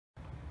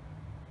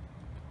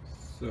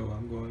So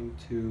I'm going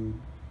to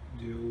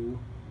do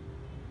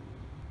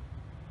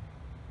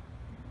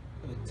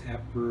a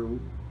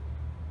taproot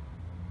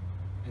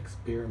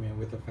experiment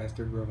with a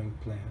faster growing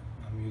plant.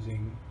 I'm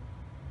using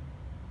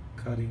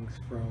cuttings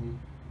from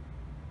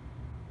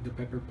the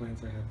pepper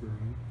plants I have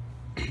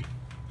growing.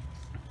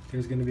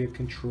 There's going to be a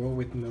control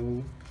with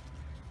no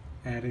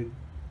added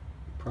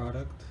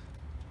product,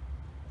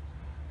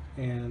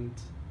 and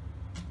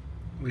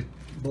with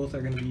both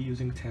are going to be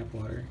using tap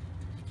water,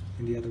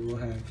 and the other will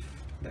have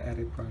the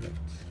added product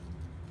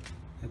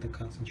at the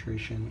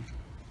concentration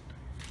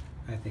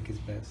I think is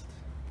best.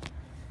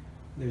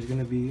 There's going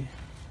to be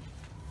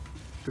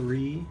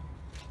 3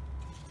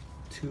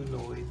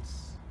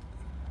 2-noids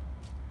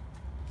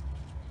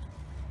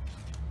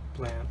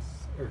plants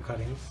or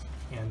cuttings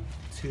and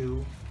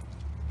 2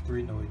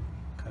 3-noid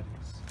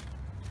cuttings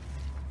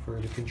for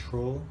the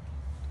control,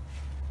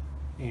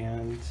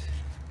 and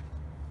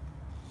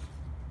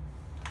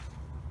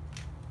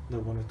the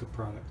one with the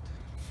product.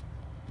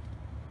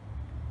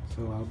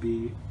 So I'll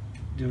be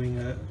doing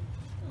a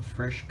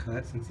fresh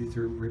cut since these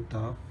are ripped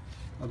off.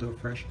 I'll do a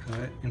fresh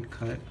cut and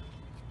cut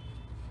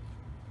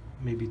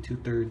maybe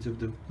 2/3 of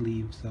the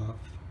leaves off.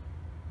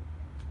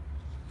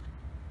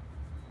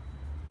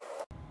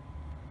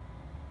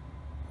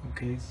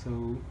 Okay,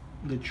 so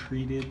the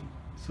treated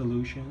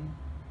solution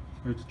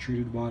or the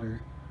treated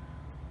water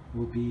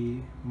will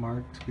be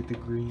marked with the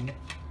green,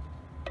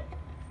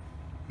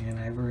 and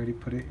I've already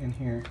put it in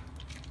here.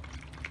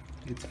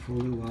 It's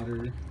fully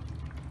water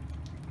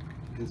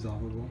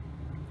dissolvable,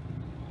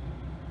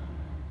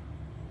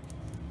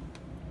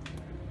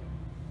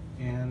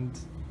 and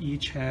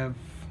each have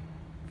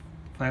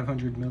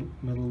 500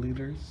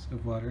 milliliters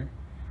of water.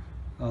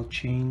 I'll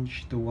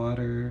change the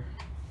water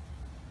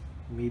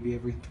maybe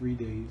every 3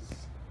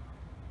 days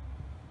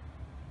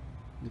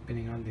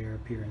depending on their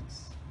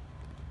appearance,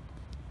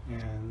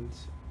 and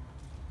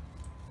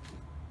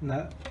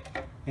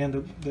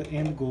the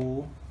end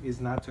goal is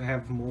not to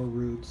have more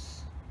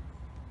roots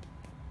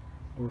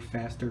or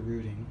faster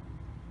rooting,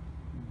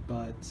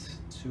 but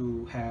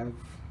to have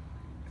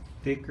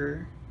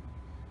thicker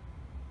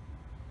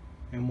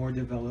and more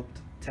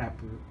developed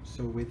taproot.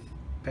 So with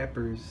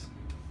peppers,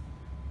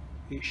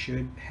 it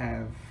should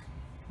have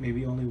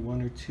maybe only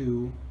 1 or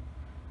 2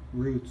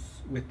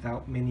 roots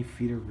without many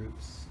feeder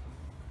roots,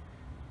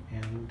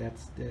 and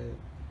that's the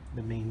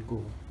main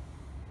goal.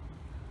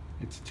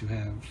 It's to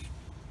have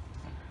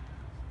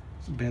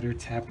better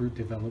taproot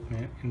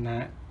development and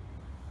not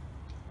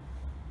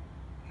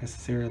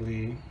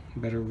necessarily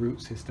better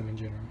root system in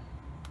general.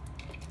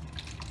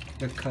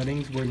 The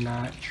cuttings were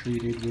not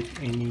treated with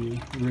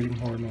any rooting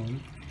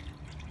hormone.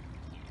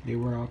 They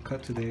were all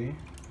cut today.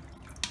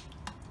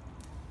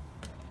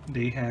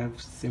 They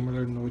have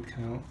similar node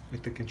count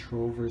with the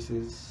control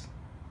versus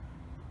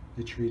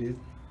the treated.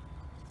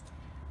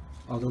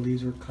 All the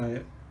leaves were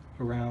cut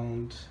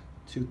around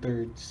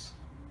 2/3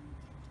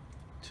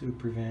 to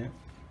prevent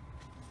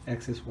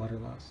excess water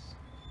loss.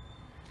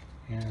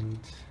 And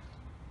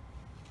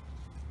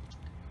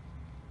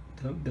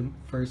the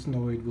first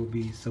node will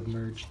be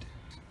submerged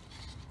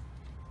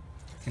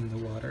in the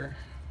water.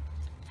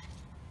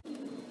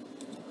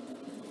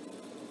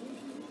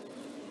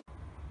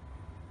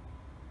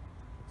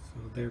 So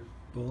they're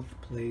both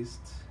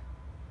placed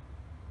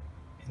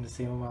in the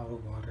same amount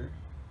of water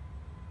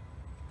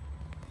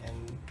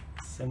in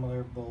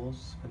similar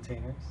bowls,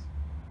 containers,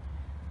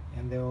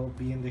 and they'll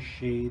be in the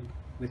shade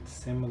with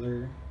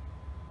similar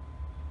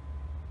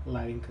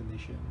lighting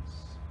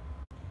conditions.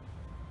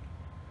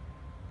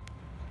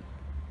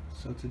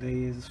 So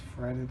today is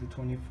Friday the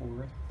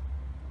 24th.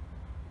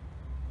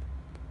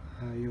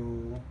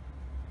 You'll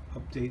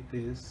update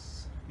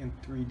this in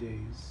 3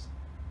 days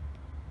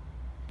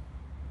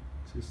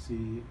to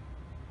see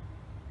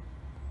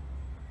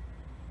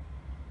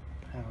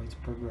how it's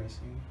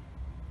progressing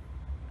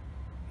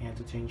and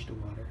to change the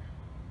water.